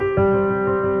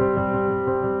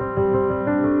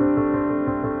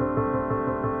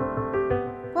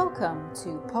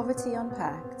Poverty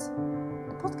Unpacked,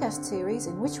 a podcast series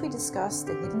in which we discuss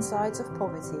the hidden sides of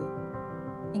poverty.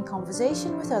 In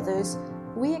conversation with others,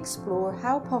 we explore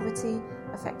how poverty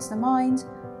affects the mind,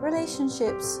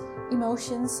 relationships,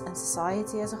 emotions, and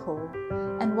society as a whole,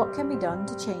 and what can be done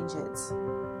to change it.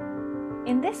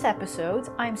 In this episode,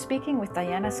 I'm speaking with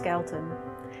Diana Skelton.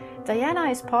 Diana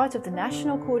is part of the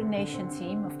national coordination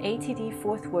team of ATD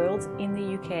Fourth World in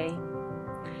the UK.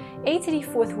 ATD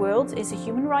Fourth World is a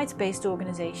human rights-based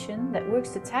organisation that works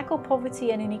to tackle poverty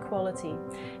and inequality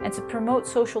and to promote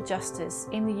social justice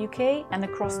in the UK and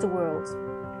across the world.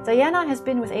 Diana has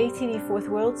been with ATD Fourth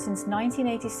World since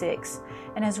 1986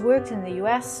 and has worked in the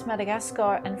US,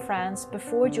 Madagascar and France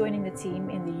before joining the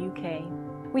team in the UK.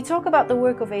 We talk about the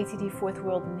work of ATD Fourth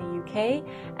World in the UK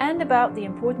and about the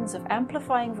importance of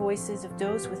amplifying voices of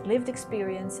those with lived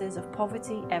experiences of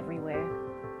poverty everywhere.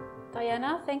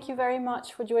 Diana, thank you very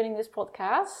much for joining this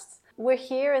podcast. We're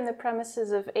here in the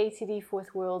premises of ATD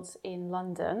Fourth World in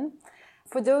London.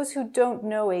 For those who don't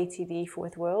know ATD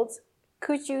Fourth World,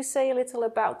 could you say a little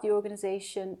about the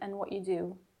organisation and what you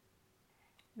do?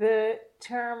 The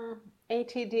term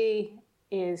ATD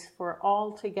is for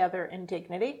All Together in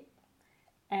Dignity,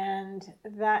 and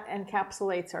that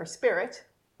encapsulates our spirit,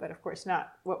 but of course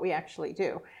not what we actually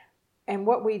do. And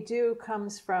what we do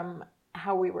comes from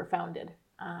how we were founded.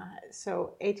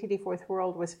 So ATD Fourth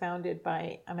World was founded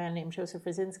by a man named Joseph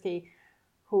Rosinski,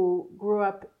 who grew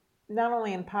up not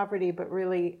only in poverty, but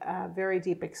really very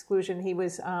deep exclusion. He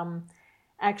was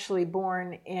actually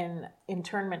born in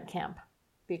internment camp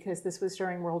because this was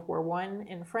during World War I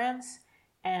in France,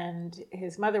 and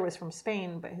his mother was from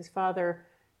Spain, but his father,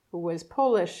 who was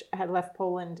Polish, had left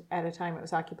Poland at a time it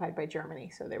was occupied by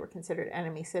Germany, so they were considered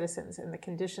enemy citizens, and the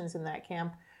conditions in that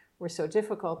camp were so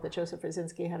difficult that Joseph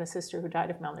Rosinski had a sister who died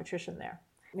of malnutrition there.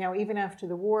 Now, even after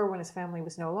the war, when his family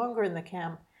was no longer in the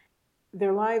camp,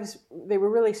 their lives, they were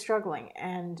really struggling.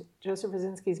 And Joseph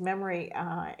Rosinski's memory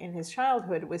in his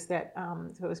childhood was that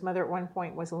so his mother at one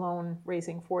point was alone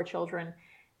raising 4 children.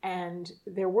 And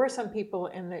there were some people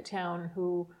in the town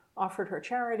who offered her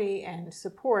charity and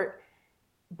support,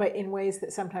 but in ways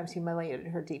that sometimes humiliated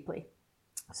her deeply.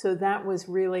 So that was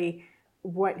really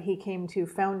what he came to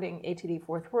founding ATD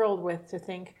Fourth World with, to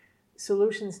think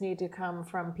solutions need to come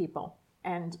from people.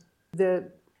 And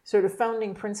the sort of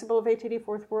founding principle of ATD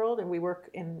Fourth World, and we work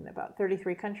in about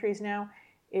 33 countries now,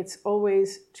 it's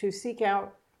always to seek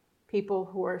out people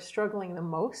who are struggling the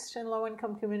most in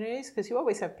low-income communities, because you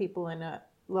always have people in a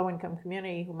low-income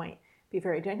community who might be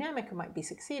very dynamic, who might be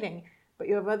succeeding, but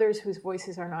you have others whose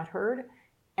voices are not heard,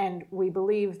 and we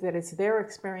believe that it's their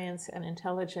experience and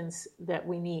intelligence that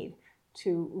we need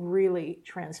to really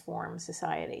transform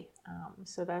society.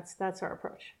 So that's our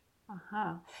approach.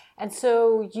 Uh-huh. And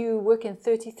so you work in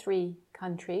 33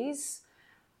 countries.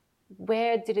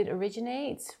 Where did it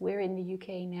originate? We're in the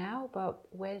UK now, but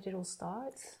where did it all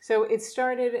start? So it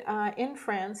started in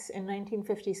France in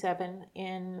 1957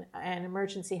 in an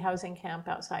emergency housing camp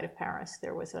outside of Paris.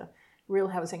 There was a real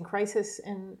housing crisis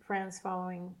in France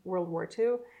following World War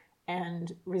II,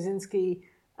 and Rosinski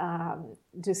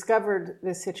discovered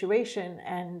this situation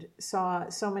and saw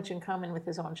so much in common with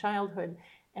his own childhood,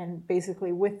 and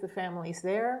basically with the families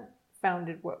there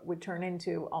founded what would turn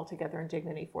into All Together in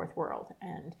Dignity Fourth World.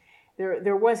 And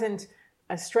there wasn't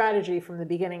a strategy from the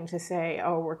beginning to say,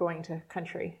 oh, we're going to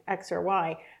country X or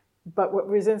Y. But what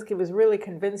Rosinski was really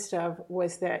convinced of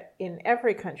was that in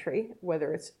every country,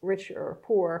 whether it's rich or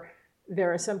poor,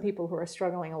 there are some people who are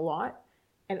struggling a lot.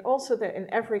 And also that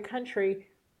in every country,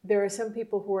 there are some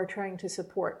people who are trying to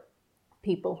support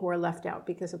people who are left out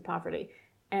because of poverty.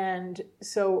 And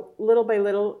so little by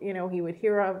little, he would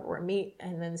hear of or meet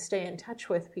and then stay in touch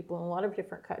with people in a lot of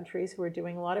different countries who are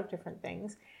doing a lot of different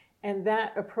things. And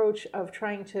that approach of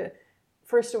trying to,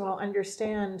 first of all,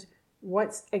 understand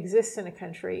what exists in a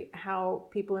country, how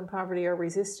people in poverty are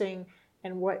resisting,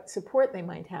 and what support they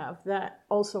might have, that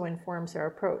also informs our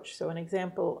approach. So an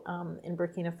example, in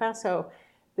Burkina Faso,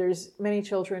 there's many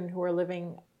children who are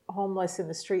living homeless in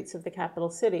the streets of the capital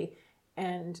city.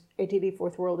 And ATD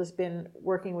Fourth World has been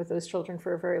working with those children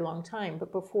for a very long time.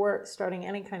 But before starting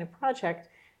any kind of project,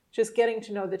 just getting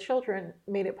to know the children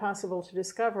made it possible to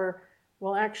discover,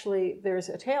 well, actually, there's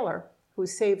a tailor who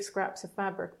saves scraps of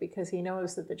fabric because he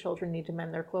knows that the children need to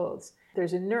mend their clothes.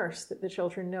 There's a nurse that the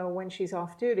children know when she's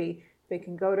off duty, they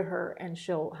can go to her and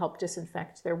she'll help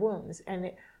disinfect their wounds.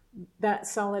 And that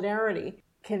solidarity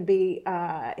can be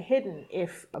hidden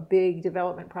if a big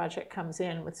development project comes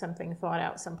in with something thought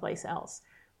out someplace else.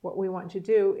 What we want to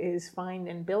do is find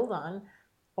and build on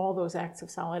all those acts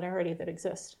of solidarity that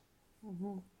exist.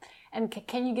 Mm-hmm. And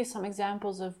can you give some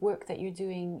examples of work that you're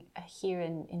doing here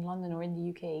in London or in the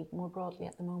UK more broadly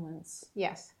at the moment?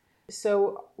 Yes.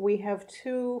 So we have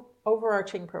two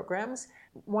overarching programs.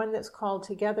 One that's called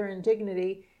Together in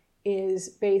Dignity is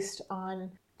based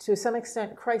on, to some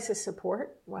extent, crisis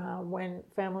support when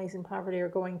families in poverty are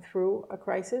going through a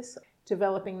crisis,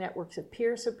 developing networks of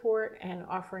peer support and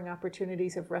offering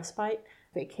opportunities of respite,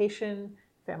 vacation,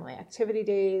 family activity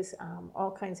days,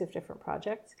 all kinds of different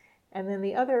projects. And then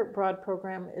the other broad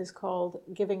program is called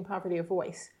Giving Poverty a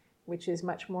Voice, which is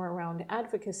much more around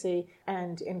advocacy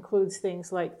and includes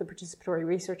things like the participatory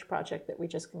research project that we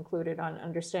just concluded on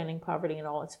understanding poverty in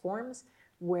all its forms,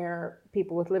 where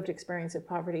people with lived experience of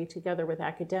poverty, together with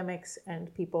academics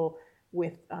and people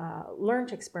with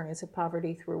learned experience of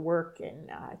poverty through work in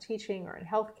teaching or in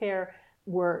healthcare,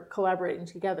 were collaborating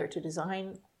together to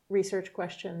design research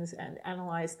questions and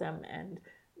analyze them and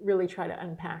really try to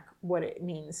unpack what it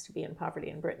means to be in poverty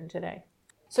in Britain today.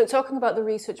 So talking about the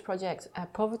research project,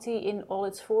 Poverty in All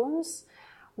Its Forms,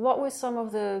 what were some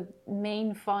of the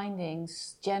main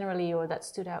findings generally or that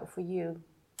stood out for you?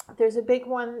 There's a big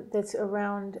one that's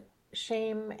around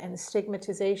shame and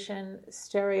stigmatization,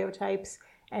 stereotypes.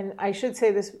 And I should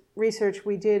say this research,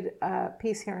 we did a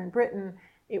piece here in Britain.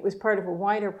 It was part of a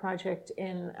wider project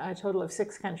in a total of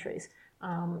 6 countries.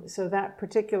 So that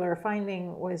particular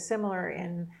finding was similar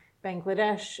in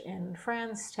Bangladesh, in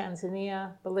France,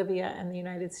 Tanzania, Bolivia, and the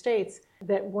United States,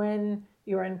 that when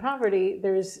you're in poverty,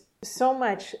 there's so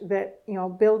much that,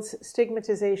 builds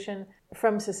stigmatization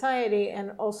from society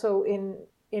and also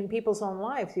in people's own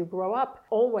lives. You grow up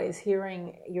always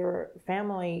hearing your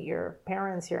family, your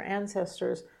parents, your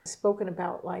ancestors spoken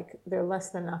about like they're less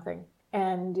than nothing.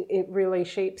 And it really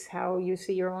shapes how you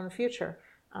see your own future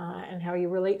and how you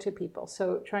relate to people.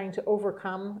 So trying to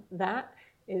overcome that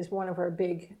is one of our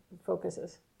big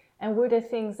focuses. And were there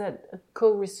things that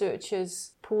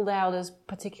co-researchers pulled out as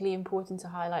particularly important to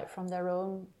highlight from their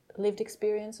own lived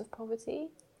experience of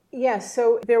poverty? Yes,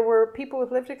 so there were people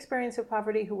with lived experience of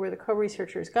poverty who were the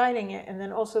co-researchers guiding it, and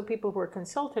then also people who were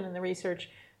consulted in the research.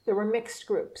 There were mixed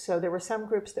groups. So there were some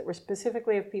groups that were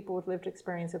specifically of people with lived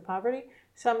experience of poverty,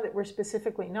 some that were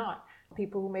specifically not,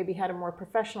 people who maybe had a more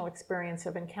professional experience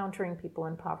of encountering people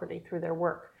in poverty through their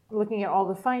work. Looking at all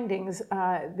the findings,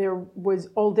 there was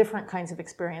all different kinds of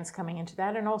experience coming into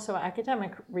that, and also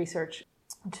academic research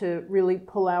to really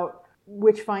pull out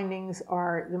which findings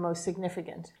are the most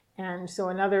significant. And so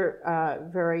another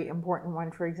very important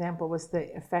one, for example, was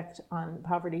the effect on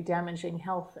poverty damaging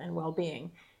health and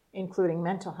well-being, including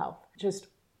mental health. Just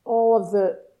all of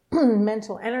the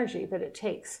mental energy that it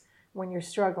takes when you're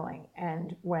struggling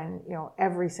and when,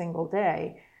 every single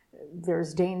day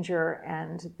there's danger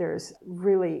and there's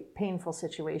really painful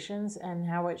situations and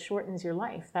how it shortens your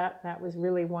life. That was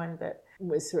really one that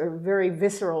was a very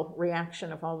visceral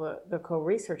reaction of all the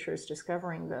co-researchers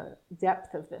discovering the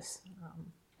depth of this.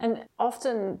 And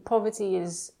often poverty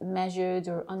is measured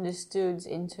or understood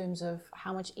in terms of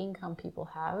how much income people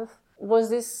have. Was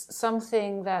this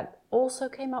something that also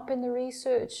came up in the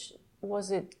research?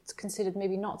 Was it considered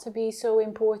maybe not to be so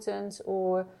important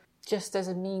or just as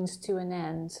a means to an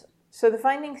end? So the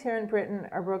findings here in Britain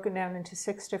are broken down into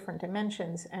 6 different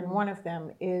dimensions, and one of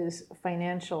them is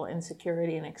financial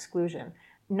insecurity and exclusion.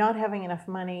 Not having enough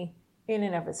money in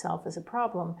and of itself is a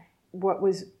problem. What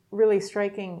was really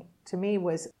striking to me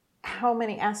was how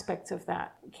many aspects of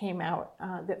that came out.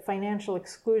 That financial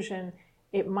exclusion,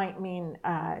 it might mean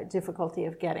difficulty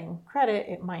of getting credit.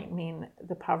 It might mean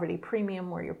the poverty premium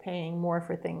where you're paying more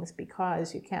for things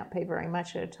because you can't pay very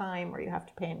much at a time or you have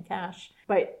to pay in cash.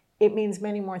 But it means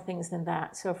many more things than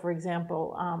that. So for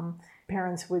example,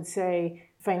 parents would say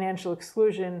financial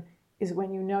exclusion is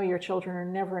when your children are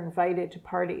never invited to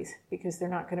parties because they're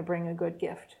not going to bring a good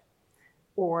gift.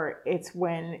 Or it's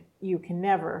when you can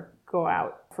never go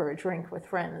out for a drink with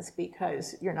friends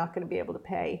because you're not going to be able to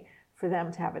pay for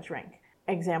them to have a drink.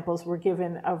 Examples were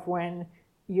given of when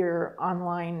you're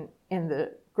online in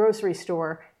the grocery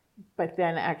store, but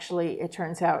then actually it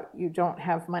turns out you don't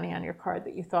have money on your card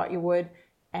that you thought you would,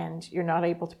 and you're not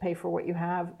able to pay for what you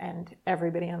have, and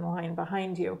everybody in line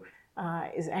behind you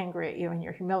is angry at you and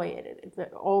you're humiliated.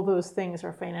 All those things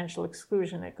are financial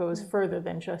exclusion. It goes further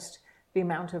than just the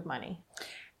amount of money.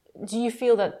 Do you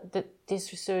feel that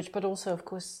this research, but also, of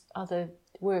course, other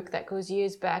work that goes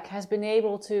years back, has been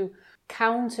able to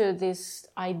counter this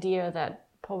idea that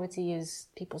poverty is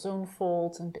people's own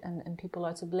fault and people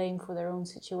are to blame for their own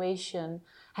situation?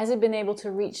 Has it been able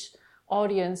to reach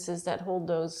audiences that hold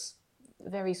those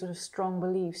very sort of strong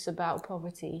beliefs about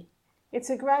poverty? It's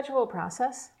a gradual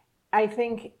process. I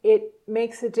think it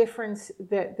makes a difference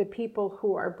that the people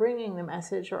who are bringing the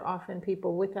message are often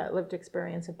people with that lived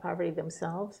experience of poverty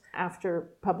themselves. After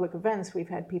public events, we've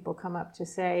had people come up to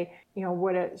say,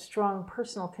 what a strong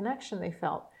personal connection they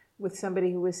felt with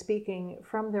somebody who was speaking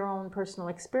from their own personal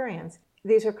experience.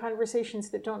 These are conversations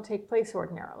that don't take place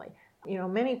ordinarily.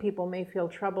 Many people may feel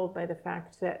troubled by the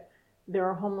fact that there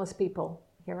are homeless people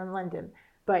here in London,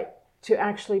 but to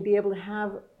actually be able to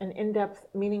have an in-depth,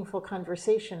 meaningful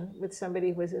conversation with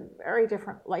somebody who has a very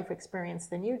different life experience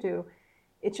than you do,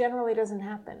 it generally doesn't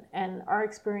happen. And our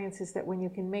experience is that when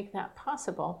you can make that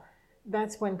possible,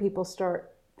 that's when people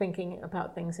start thinking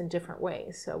about things in different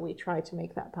ways. So we try to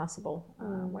make that possible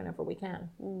whenever we can.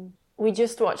 We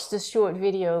just watched a short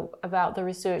video about the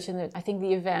research and I think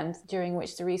the event during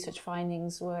which the research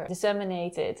findings were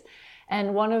disseminated.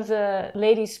 And one of the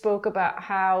ladies spoke about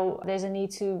how there's a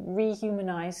need to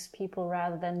rehumanize people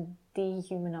rather than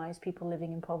dehumanize people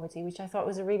living in poverty, which I thought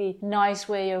was a really nice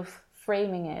way of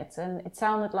framing it. And it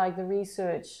sounded like the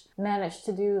research managed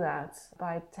to do that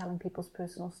by telling people's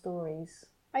personal stories.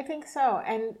 I think so.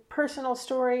 And personal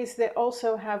stories that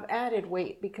also have added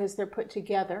weight because they're put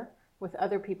together with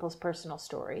other people's personal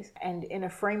stories and in a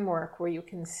framework where you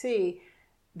can see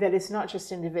that it's not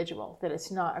just individual, that it's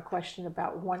not a question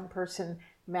about one person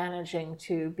managing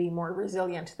to be more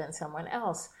resilient than someone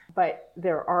else, but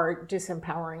there are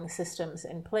disempowering systems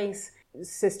in place,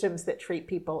 systems that treat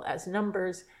people as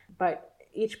numbers, but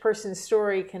each person's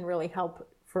story can really help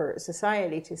for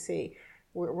society to see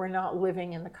we're not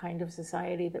living in the kind of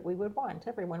society that we would want.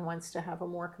 Everyone wants to have a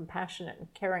more compassionate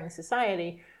and caring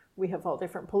society. We have all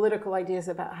different political ideas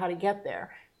about how to get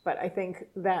there, but I think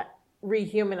that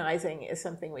rehumanizing is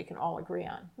something we can all agree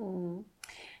on. Mm.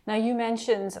 Now, you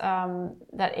mentioned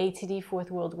that ATD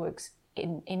Fourth World works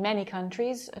in many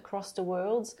countries across the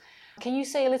world. Can you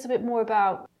say a little bit more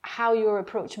about how your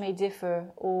approach may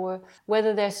differ, or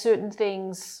whether there's certain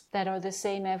things that are the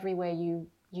same everywhere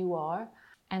you are,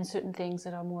 and certain things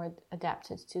that are more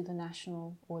adapted to the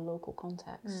national or local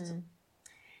context?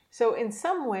 So in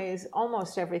some ways,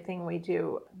 almost everything we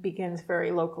do begins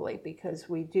very locally because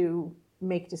we do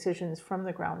make decisions from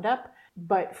the ground up.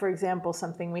 But for example,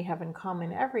 something we have in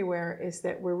common everywhere is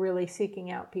that we're really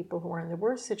seeking out people who are in the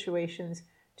worst situations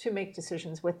to make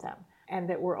decisions with them. And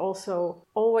that we're also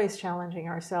always challenging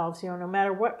ourselves, no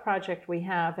matter what project we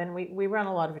have, and we run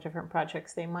a lot of different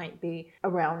projects. They might be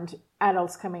around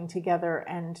adults coming together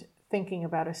and thinking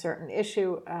about a certain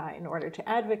issue in order to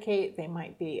advocate. They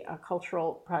might be a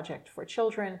cultural project for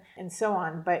children and so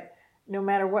on. But no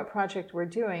matter what project we're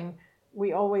doing,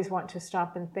 we always want to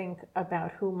stop and think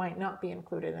about who might not be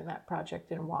included in that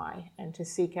project and why, and to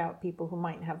seek out people who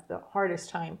might have the hardest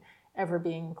time ever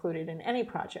being included in any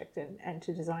project and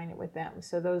to design it with them.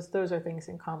 So those are things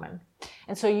in common.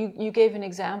 And so you gave an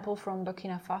example from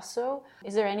Burkina Faso.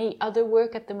 Is there any other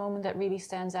work at the moment that really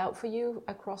stands out for you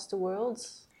across the world?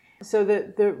 So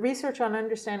the research on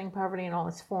understanding poverty in all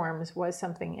its forms was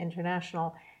something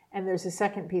international, and there's a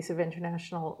second piece of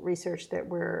international research that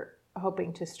we're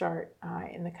hoping to start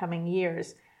in the coming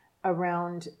years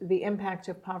around the impact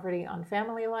of poverty on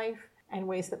family life and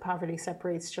ways that poverty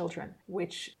separates children,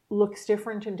 which looks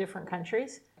different in different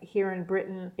countries. Here in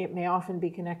Britain, it may often be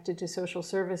connected to social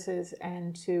services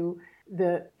and to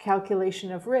the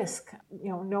calculation of risk.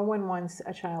 No one wants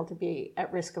a child to be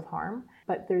at risk of harm,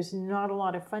 but there's not a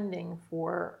lot of funding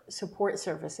for support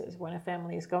services when a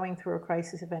family is going through a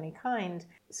crisis of any kind.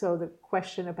 So the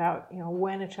question about,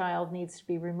 when a child needs to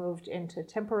be removed into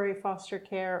temporary foster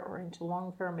care or into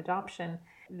long-term adoption,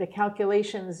 the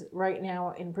calculations right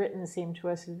now in Britain seem to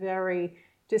us very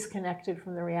disconnected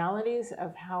from the realities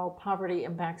of how poverty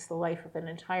impacts the life of an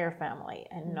entire family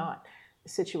and not a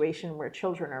situation where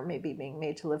children are maybe being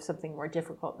made to live something more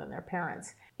difficult than their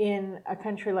parents. In a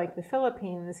country like the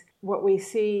Philippines, what we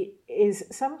see is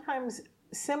sometimes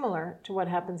similar to what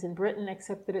happens in Britain,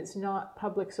 except that it's not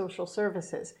public social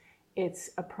services.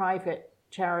 It's a private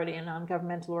charity, a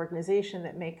non-governmental organization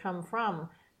that may come from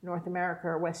North America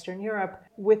or Western Europe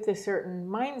with a certain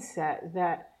mindset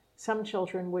that some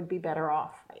children would be better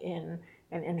off in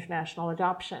an international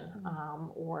adoption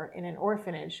or in an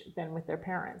orphanage than with their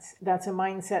parents. That's a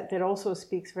mindset that also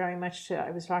speaks very much to,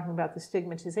 I was talking about the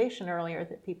stigmatization earlier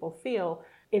that people feel.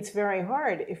 It's very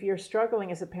hard if you're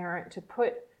struggling as a parent to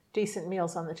put decent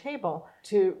meals on the table,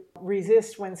 to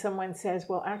resist when someone says,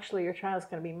 well, actually your child's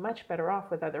going to be much better off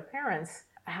with other parents.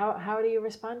 How do you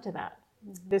respond to that?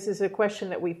 This is a question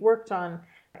that we've worked on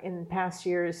in past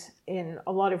years in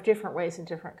a lot of different ways in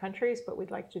different countries, but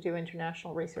we'd like to do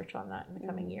international research on that in the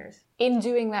coming years. In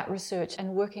doing that research and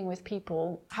working with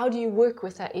people, how do you work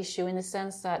with that issue in the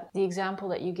sense that the example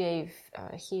that you gave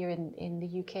here in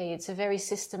the UK, it's a very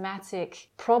systematic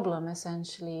problem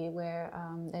essentially where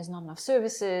there's not enough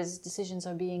services, decisions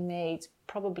are being made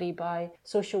probably by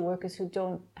social workers who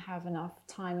don't have enough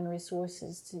time and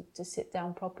resources to sit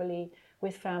down properly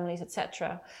with families,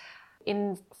 etc.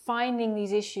 In finding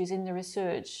these issues in the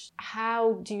research,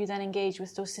 how do you then engage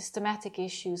with those systematic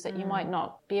issues that you might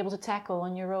not be able to tackle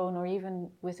on your own or even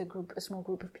with a small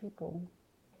group of people?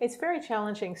 It's very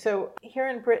challenging. So here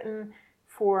in Britain,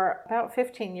 for about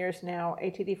 15 years now,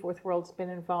 ATD Fourth World's been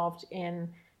involved in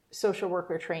social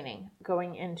worker training,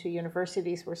 going into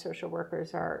universities where social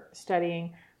workers are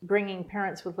studying, bringing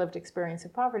parents with lived experience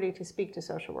of poverty to speak to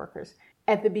social workers.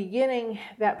 At the beginning,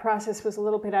 that process was a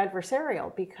little bit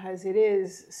adversarial because it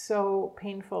is so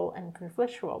painful and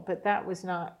conflictual, but that was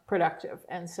not productive.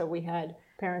 And so we had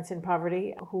parents in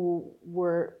poverty who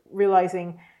were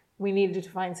realizing we needed to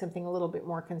find something a little bit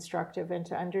more constructive and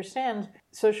to understand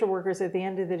social workers at the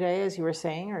end of the day, as you were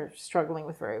saying, are struggling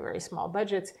with very, very small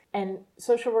budgets. And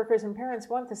social workers and parents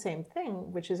want the same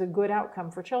thing, which is a good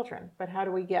outcome for children. But how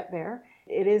do we get there?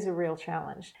 It is a real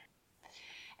challenge.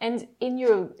 And in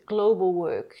your global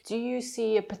work, do you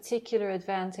see a particular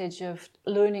advantage of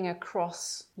learning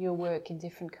across your work in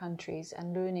different countries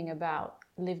and learning about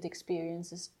lived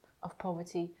experiences of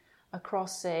poverty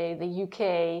across, say, the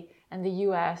UK and the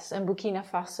US and Burkina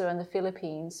Faso and the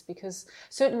Philippines? Because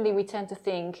certainly we tend to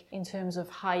think in terms of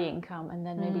high income and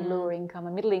then maybe lower income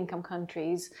and middle income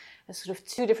countries as sort of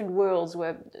two different worlds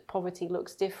where poverty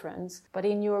looks different. But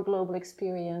in your global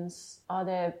experience, are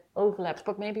there overlaps,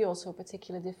 but maybe also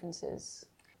particular differences?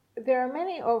 There are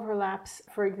many overlaps,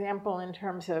 for example, in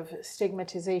terms of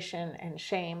stigmatization and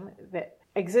shame that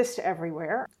exist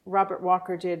everywhere. Robert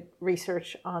Walker did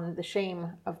research on the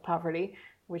shame of poverty,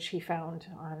 which he found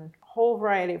on a whole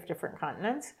variety of different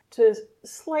continents to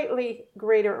slightly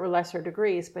greater or lesser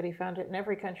degrees, but he found it in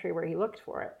every country where he looked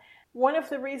for it. One of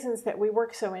the reasons that we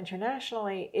work so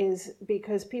internationally is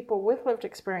because people with lived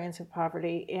experience of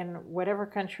poverty in whatever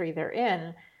country they're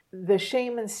in, the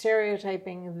shame and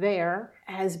stereotyping there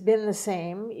has been the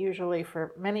same, usually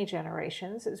for many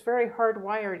generations. It's very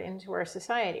hardwired into our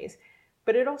societies,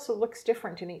 but it also looks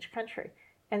different in each country.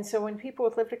 And so when people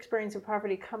with lived experience of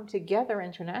poverty come together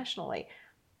internationally,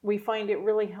 we find it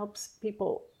really helps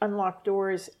people unlock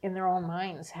doors in their own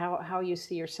minds, how you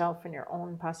see yourself and your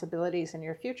own possibilities in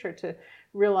your future, to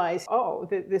realize, oh,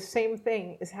 the same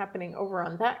thing is happening over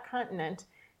on that continent,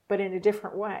 but in a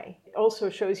different way. It also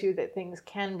shows you that things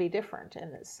can be different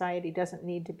and that society doesn't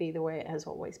need to be the way it has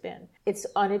always been. It's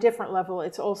on a different level.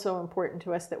 It's also important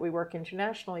to us that we work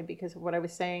internationally because of what I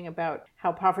was saying about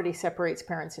how poverty separates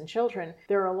parents and children.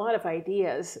 There are a lot of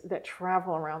ideas that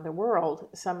travel around the world,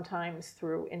 sometimes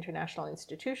through international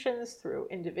institutions, through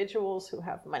individuals who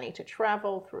have money to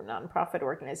travel, through nonprofit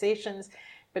organizations,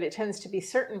 but it tends to be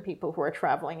certain people who are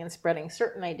traveling and spreading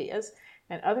certain ideas,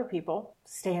 and other people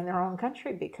stay in their own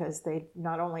country because they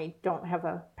not only don't have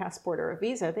a passport or a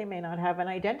visa, they may not have an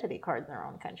identity card in their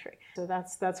own country. So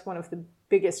that's one of the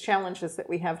biggest challenges that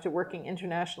we have to working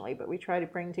internationally, but we try to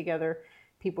bring together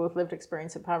people with lived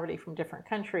experience of poverty from different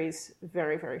countries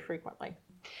very, very frequently.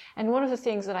 And one of the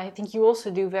things that I think you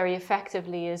also do very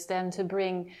effectively is then to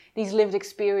bring these lived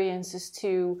experiences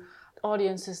to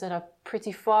audiences that are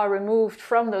pretty far removed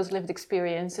from those lived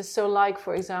experiences. So like,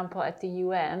 for example, at the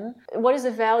UN, what is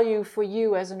the value for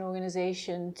you as an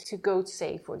organization to go to,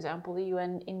 say, for example, the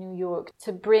UN in New York,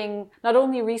 to bring not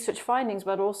only research findings,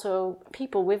 but also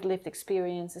people with lived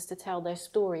experiences to tell their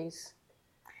stories?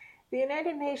 The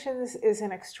United Nations is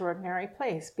an extraordinary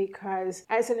place because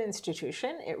as an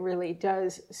institution, it really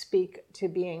does speak to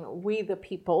being we the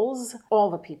peoples,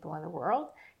 all the people in the world,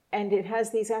 and it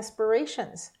has these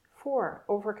aspirations for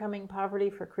overcoming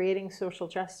poverty, for creating social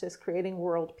justice, creating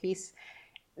world peace.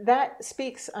 That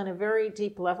speaks on a very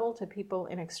deep level to people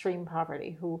in extreme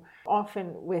poverty who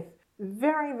often, with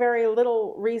very, very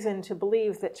little reason to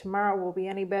believe that tomorrow will be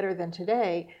any better than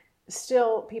today,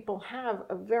 still people have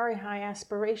a very high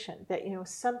aspiration that,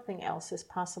 something else is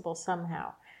possible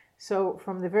somehow. So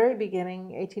from the very beginning,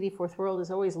 ATD Fourth World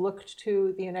has always looked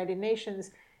to the United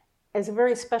Nations as a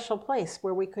very special place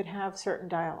where we could have certain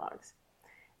dialogues.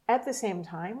 At the same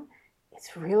time,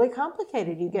 it's really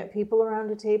complicated. You get people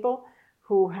around a table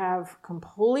who have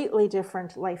completely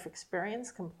different life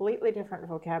experience, completely different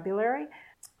vocabulary,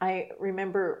 I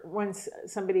remember once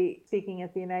somebody speaking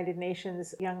at the United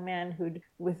Nations, a young man who'd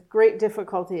with great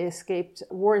difficulty escaped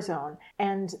a war zone.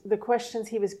 And the questions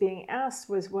he was being asked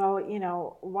was, well,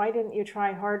 why didn't you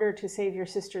try harder to save your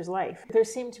sister's life? There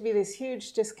seemed to be this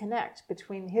huge disconnect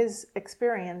between his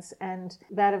experience and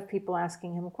that of people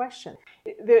asking him questions.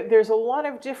 There's a lot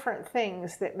of different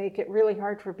things that make it really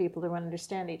hard for people to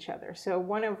understand each other. So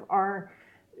one of our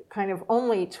kind of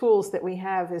only tools that we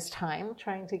have is time,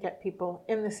 trying to get people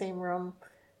in the same room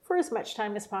for as much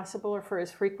time as possible or for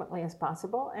as frequently as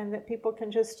possible, and that people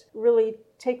can just really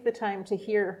take the time to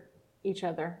hear each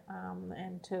other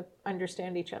and to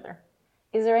understand each other.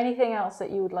 Is there anything else that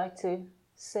you would like to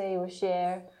say or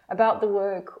share about the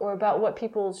work or about what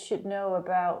people should know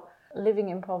about living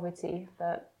in poverty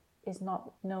that is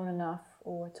not known enough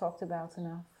or talked about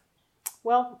enough?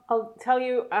 Well, I'll tell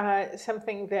you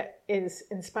something that is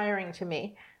inspiring to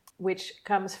me, which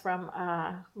comes from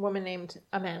a woman named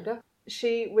Amanda.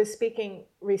 She was speaking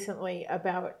recently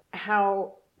about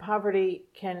how poverty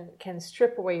can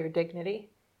strip away your dignity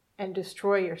and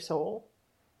destroy your soul.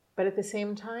 But at the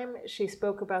same time, she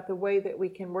spoke about the way that we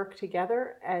can work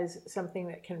together as something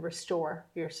that can restore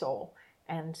your soul.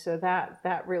 And so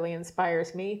that really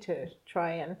inspires me to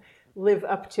try and live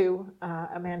up to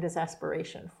Amanda's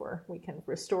aspiration for we can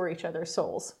restore each other's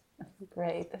souls.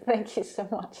 Great. Thank you so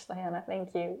much, Diana.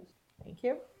 Thank you. Thank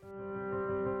you.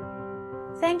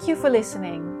 Thank you for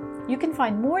listening. You can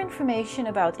find more information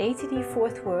about ATD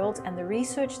Fourth World and the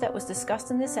research that was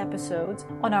discussed in this episode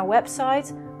on our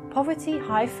website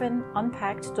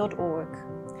poverty-unpacked.org.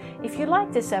 If you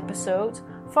like this episode,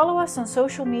 follow us on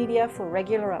social media for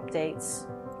regular updates.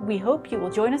 We hope you will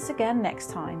join us again next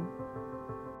time.